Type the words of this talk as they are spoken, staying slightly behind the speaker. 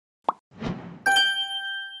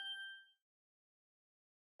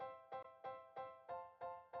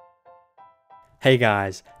Hey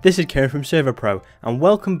guys, this is Kieran from Server.pro and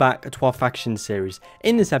welcome back to our faction series.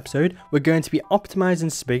 In this episode, we're going to be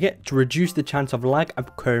optimizing Spigot to reduce the chance of lag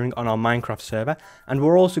occurring on our Minecraft server, and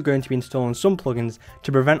we're also going to be installing some plugins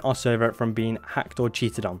to prevent our server from being hacked or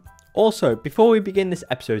cheated on. Also, before we begin this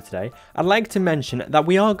episode today, I'd like to mention that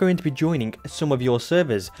we are going to be joining some of your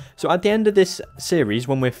servers. So at the end of this series,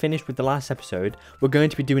 when we're finished with the last episode, we're going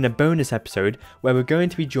to be doing a bonus episode where we're going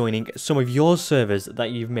to be joining some of your servers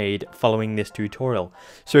that you've made following this tutorial.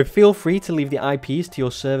 So feel free to leave the IPs to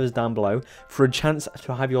your servers down below for a chance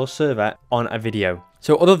to have your server on a video.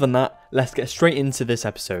 So other than that, let's get straight into this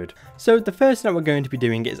episode. So the first thing that we're going to be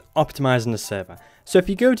doing is optimizing the server. So if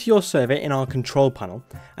you go to your server in our control panel,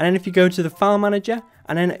 and then if you go to the file manager,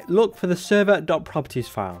 and then look for the server.properties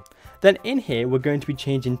file, then in here we're going to be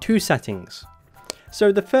changing two settings.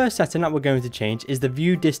 So the first setting that we're going to change is the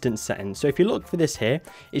view distance setting. So if you look for this here,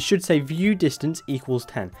 it should say view distance equals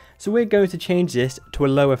 10. So we're going to change this to a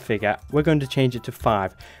lower figure. We're going to change it to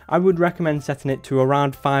 5. I would recommend setting it to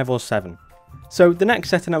around 5 or 7. So the next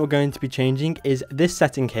setting that we're going to be changing is this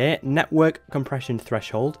setting here, network compression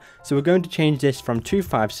threshold. So we're going to change this from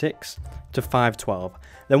 256 to 512.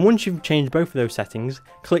 Then once you've changed both of those settings,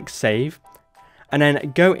 click save, and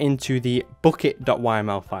then go into the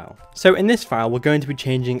bukkit.yml file. So in this file, we're going to be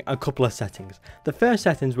changing a couple of settings. The first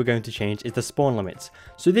settings we're going to change is the spawn limits.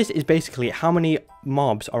 So this is basically how many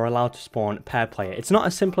mobs are allowed to spawn per player. It's not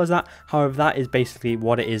as simple as that, however that is basically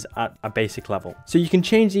what it is at a basic level. So you can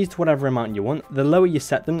change these to whatever amount you want. The lower you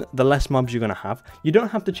set them, the less mobs you're going to have. You don't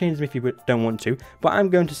have to change them if you don't want to, but I'm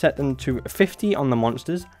going to set them to 50 on the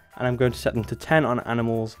monsters, and I'm going to set them to 10 on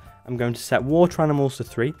animals. I'm going to set water animals to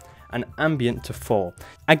 3. And ambient to 4.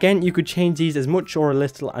 Again, you could change these as much or a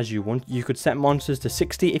little as you want. You could set monsters to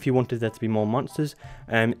 60 if you wanted there to be more monsters.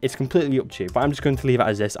 It's completely up to you, but I'm just going to leave it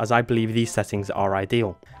as this, as I believe these settings are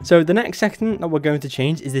ideal. So the next setting that we're going to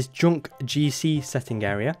change is this junk GC setting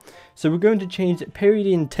area. So we're going to change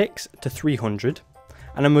period ticks to 300,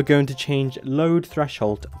 and then we're going to change load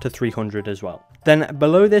threshold to 300 as well. Then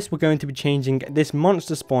below this, we're going to be changing this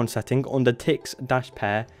monster spawn setting under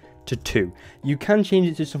ticks-pair to 2. You can change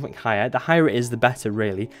it to something higher. The higher it is, the better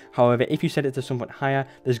really. However, if you set it to something higher,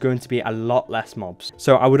 there's going to be a lot less mobs.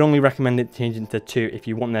 So I would only recommend it changing to 2 if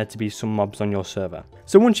you want there to be some mobs on your server.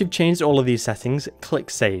 So once you've changed all of these settings,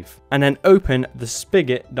 click save and then open the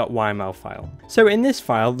spigot.yml file. So in this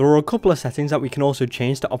file, there are a couple of settings that we can also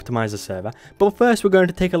change to optimize the server. But first, we're going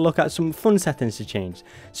to take a look at some fun settings to change.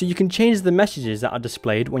 So you can change the messages that are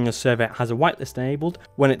displayed when your server has a whitelist enabled,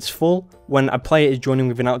 when it's full, when a player is joining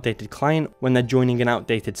with an outdated client, when they're joining an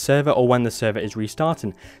outdated server, or when the server is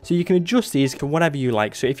restarting. So you can adjust these to whatever you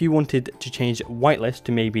like. So if you wanted to change whitelist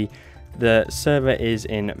to maybe the server is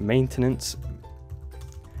in maintenance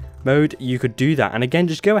mode, you could do that. And again,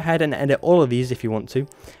 just go ahead and edit all of these if you want to.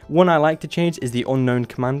 One I like to change is the unknown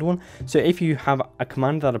command one. So if you have a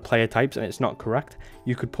command that a player types and it's not correct,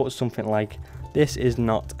 you could put something like, this is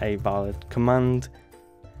not a valid command,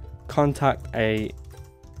 contact a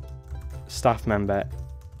staff member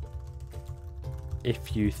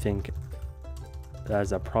if you think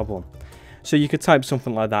there's a problem. So you could type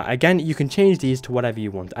something like that. Again, you can change these to whatever you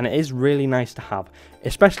want, and it is really nice to have,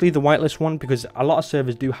 especially the whitelist one, because a lot of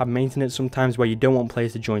servers do have maintenance sometimes where you don't want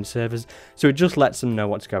players to join servers, so it just lets them know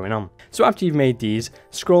what's going on. So after you've made these,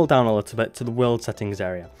 scroll down a little bit to the world settings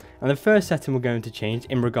area. And the first setting we're going to change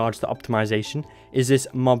in regards to optimization is this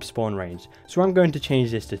mob spawn range. So I'm going to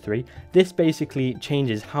change this to 3. This basically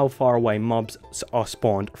changes how far away mobs are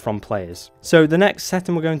spawned from players. So the next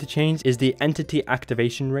setting we're going to change is the entity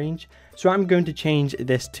activation range. So I'm going to change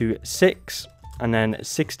this to 6, and then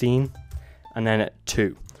 16, and then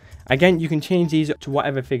 2. Again, you can change these to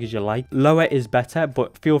whatever figures you like. Lower is better,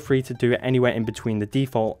 but feel free to do it anywhere in between the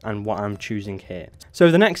default and what I'm choosing here. So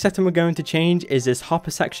the next setting we're going to change is this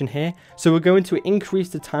hopper section here. So we're going to increase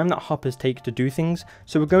the time that hoppers take to do things.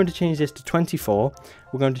 So we're going to change this to 24.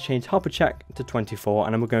 We're going to change hopper check to 24,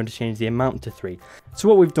 and then we're going to change the amount to 3. So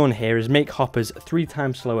what we've done here is make hoppers 3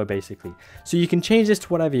 times slower basically. So you can change this to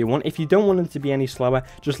whatever you want. If you don't want them to be any slower,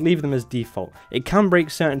 just leave them as default. It can break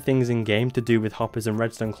certain things in game to do with hoppers and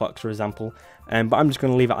redstone clocks, for example, but I'm just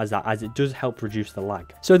going to leave it as that, as it does help reduce the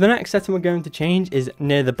lag. So the next setting we're going to change is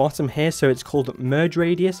near the bottom here. So it's called merge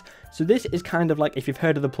radius. So this is kind of like if you've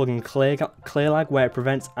heard of the plugin clear lag, where it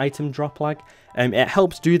prevents item drop lag. It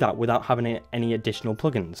helps do that without having any additional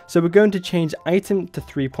plugins. So we're going to change item to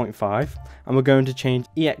 3.5, and we're going to change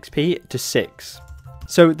exp to 6.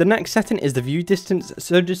 So the next setting is the view distance.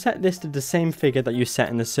 So just set this to the same figure that you set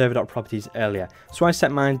in the server.properties earlier. So I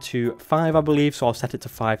set mine to 5, I believe, so I'll set it to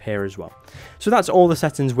 5 here as well. So that's all the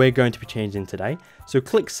settings we're going to be changing today. So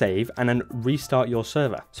click save and then restart your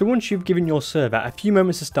server. So once you've given your server a few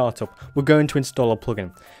moments to start up, we're going to install a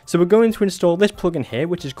plugin. So we're going to install this plugin here,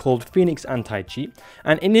 which is called Phoenix Anti-Cheat.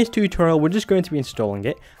 And in this tutorial, we're just going to be installing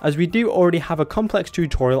it, as we do already have a complex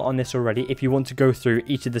tutorial on this already if you want to go through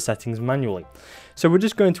each of the settings manually. So we're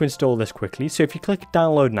just going to install this quickly. So if you click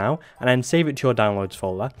download now and then save it to your downloads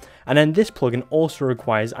folder, and then this plugin also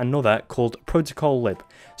requires another called protocol lib.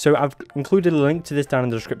 So I've included a link to this down in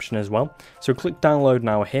the description as well. So click download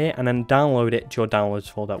now here and then download it to your downloads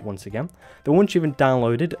folder once again. Then once you've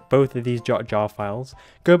downloaded both of these .jar files,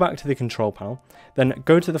 go back to the control panel, then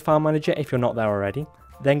go to the file manager if you're not there already.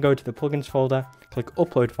 Then go to the plugins folder, click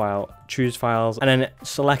upload file, choose files, and then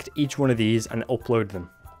select each one of these and upload them.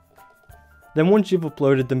 Then once you've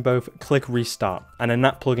uploaded them both, click restart, and then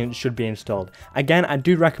that plugin should be installed. Again, I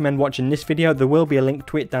do recommend watching this video. There will be a link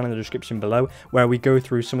to it down in the description below, where we go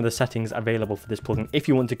through some of the settings available for this plugin if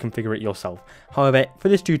you want to configure it yourself. However, for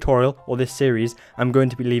this tutorial or this series, I'm going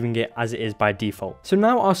to be leaving it as it is by default. So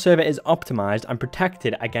now our server is optimized and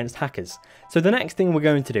protected against hackers. So the next thing we're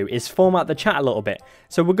going to do is format the chat a little bit.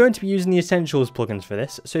 So we're going to be using the Essentials plugins for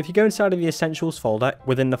this. So if you go inside of the Essentials folder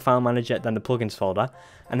within the file manager, then the plugins folder,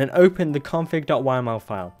 and then open the config.yml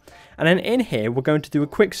file. And then in here, we're going to do a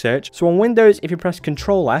quick search. So on Windows, if you press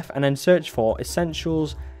Ctrl F and then search for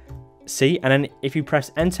Essentials C, and then if you press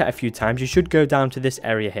enter a few times, you should go down to this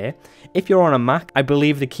area here. If you're on a Mac, I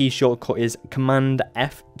believe the key shortcut is Command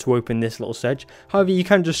F to open this little search. However, you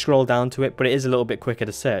can just scroll down to it, but it is a little bit quicker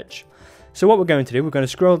to search. So what we're going to do, we're going to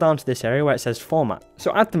scroll down to this area where it says format.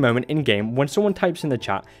 So at the moment in game, when someone types in the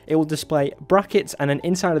chat, it will display brackets, and then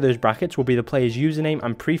inside of those brackets will be the player's username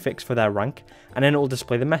and prefix for their rank, and then it will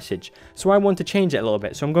display the message. So I want to change it a little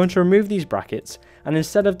bit. So I'm going to remove these brackets, and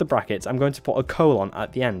instead of the brackets, I'm going to put a colon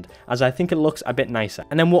at the end, as I think it looks a bit nicer.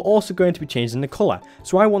 And then we're also going to be changing the color.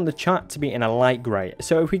 So I want the chat to be in a light gray.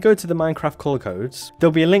 So if we go to the Minecraft color codes,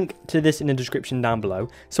 there'll be a link to this in the description down below.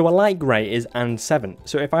 So a light gray is and7.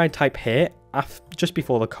 So if I type here, just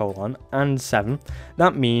before the colon, and 7,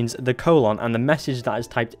 that means the colon and the message that is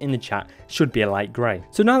typed in the chat should be a light grey.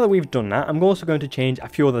 So now that we've done that, I'm also going to change a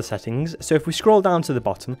few other settings. So if we scroll down to the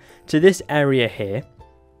bottom, to this area here,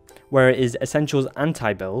 where it is Essentials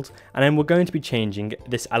Anti-Build, and then we're going to be changing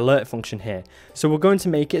this alert function here. So we're going to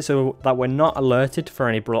make it so that we're not alerted for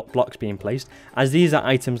any blocks being placed, as these are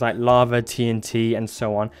items like lava, TNT, and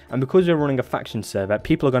so on, and because we're running a faction server,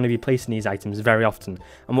 people are going to be placing these items very often,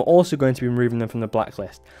 and we're also going to be removing them from the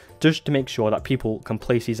blacklist, just to make sure that people can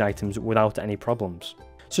place these items without any problems.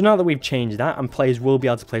 So now that we've changed that and players will be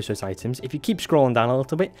able to place those items, if you keep scrolling down a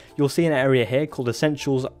little bit, you'll see an area here called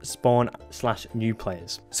Essentials Spawn/New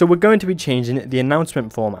Players. So we're going to be changing the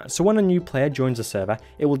announcement format. So when a new player joins the server,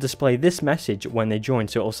 it will display this message when they join.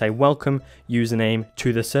 So it will say welcome username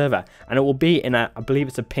to the server, and it will be in I believe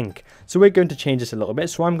it's a pink. So we're going to change this a little bit.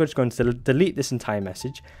 So I'm just going to delete this entire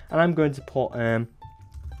message, and I'm going to put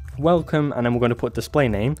welcome, and then we're going to put display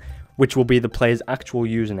name, which will be the player's actual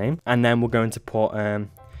username, and then we're going to put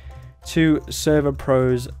to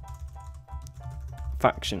Server.pro's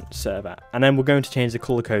faction server, and then we're going to change the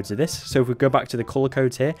color codes of this. So if we go back to the color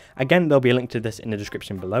codes here, again there'll be a link to this in the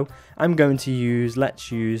description below. I'm going to use,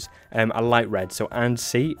 let's use a light red, so and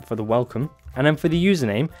C for the welcome, and then for the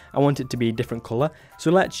username I want it to be a different color, so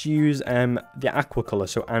let's use the aqua color,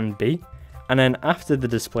 so and B. And then after the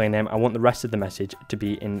display name, I want the rest of the message to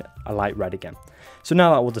be in a light red again. So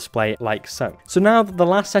now that will display like so. So now the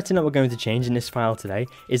last setting that we're going to change in this file today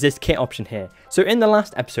is this kit option here. So in the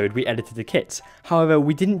last episode, we edited the kits. However,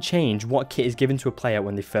 we didn't change what kit is given to a player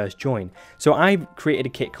when they first join. So I've created a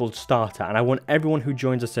kit called Starter, and I want everyone who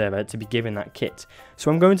joins a server to be given that kit.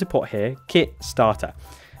 So I'm going to put here, kit starter.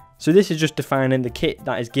 So this is just defining the kit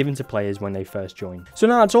that is given to players when they first join. So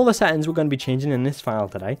now that's all the settings we're going to be changing in this file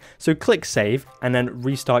today. So click save and then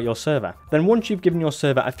restart your server. Then once you've given your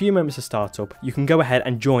server a few moments to start up, you can go ahead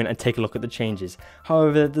and join and take a look at the changes.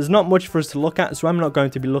 However, there's not much for us to look at, so I'm not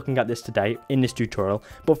going to be looking at this today in this tutorial,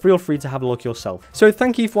 but feel free to have a look yourself. So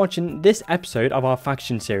thank you for watching this episode of our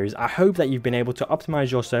faction series. I hope that you've been able to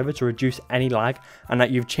optimize your server to reduce any lag, and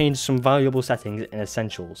that you've changed some valuable settings in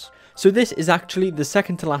Essentials. So this is actually the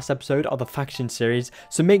second to last episode of the faction series,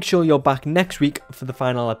 so make sure you're back next week for the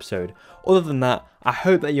final episode. Other than that, I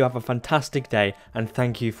hope that you have a fantastic day, and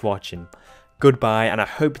thank you for watching. Goodbye, and I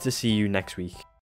hope to see you next week.